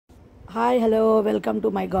Hi, hello, welcome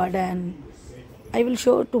to my garden. I will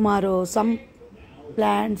show tomorrow some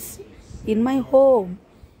plants in my home.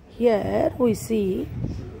 Here we see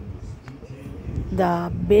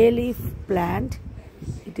the bay leaf plant.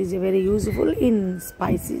 It is very useful in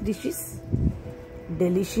spicy dishes,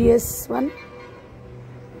 delicious one,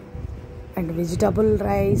 and vegetable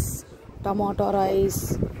rice, tomato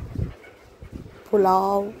rice,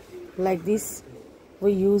 pulao, like this.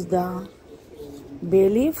 We use the bay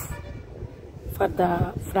leaf for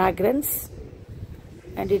the fragrance,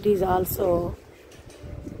 and it is also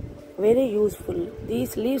very useful.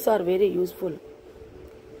 These leaves are very useful.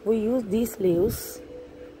 We use these leaves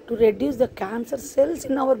to reduce the cancer cells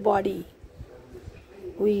in our body.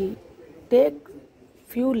 We take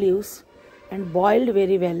few leaves and boiled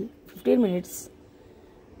very well 15 minutes.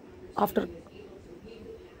 After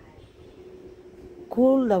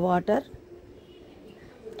cool the water,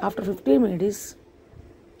 after 15 minutes,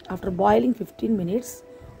 after boiling 15 minutes,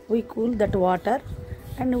 we cool that water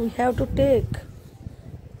and we have to take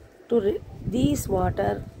this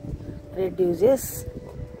water reduces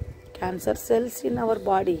cancer cells in our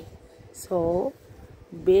body. So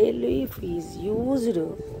bay leaf is used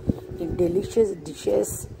in delicious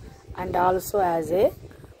dishes and also as a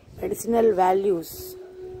medicinal values.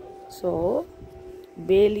 So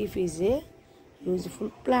bay leaf is a useful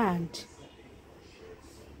plant.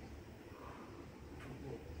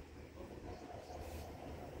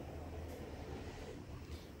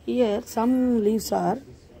 Here some leaves are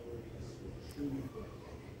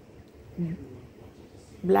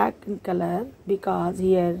black in color because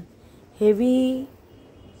here heavy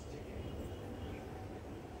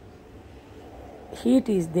heat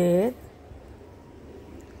is there.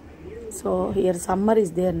 So here summer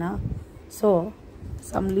is there now. So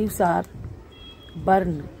some leaves are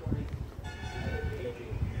burned.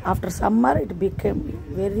 After summer it became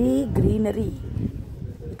very greenery.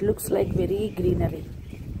 It looks like very greenery.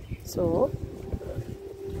 So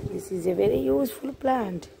this is a very useful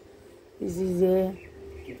plant. This is a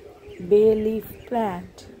bay leaf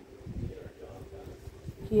plant.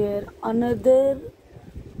 Here another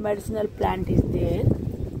medicinal plant is there.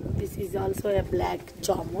 This is also a black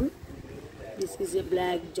jamun. This is a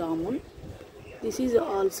black jamun. This is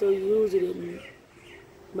also used in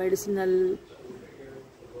medicinal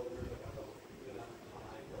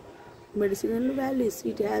values.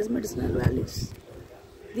 It has medicinal values.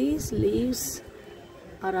 These leaves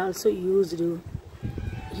are also used.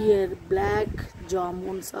 Here black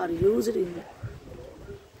jamuns are used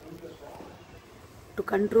to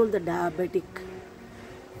control the diabetic.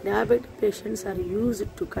 Diabetic patients are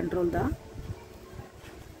used to control the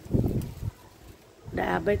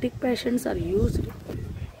diabetic patients are used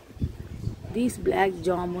these black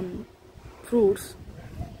jamun fruits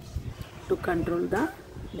to control the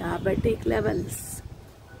diabetic levels.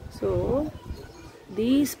 So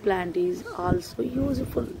this plant is also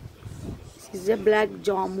useful. This is a black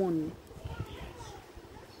jamun.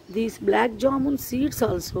 These black jamun seeds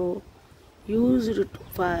also used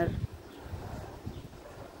for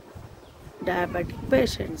diabetic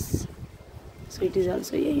patients. So it is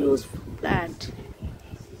also a useful plant.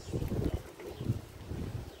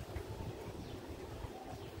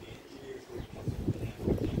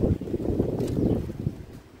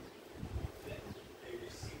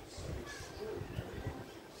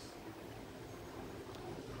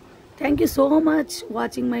 Thank you so much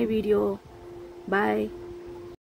watching my video. Bye.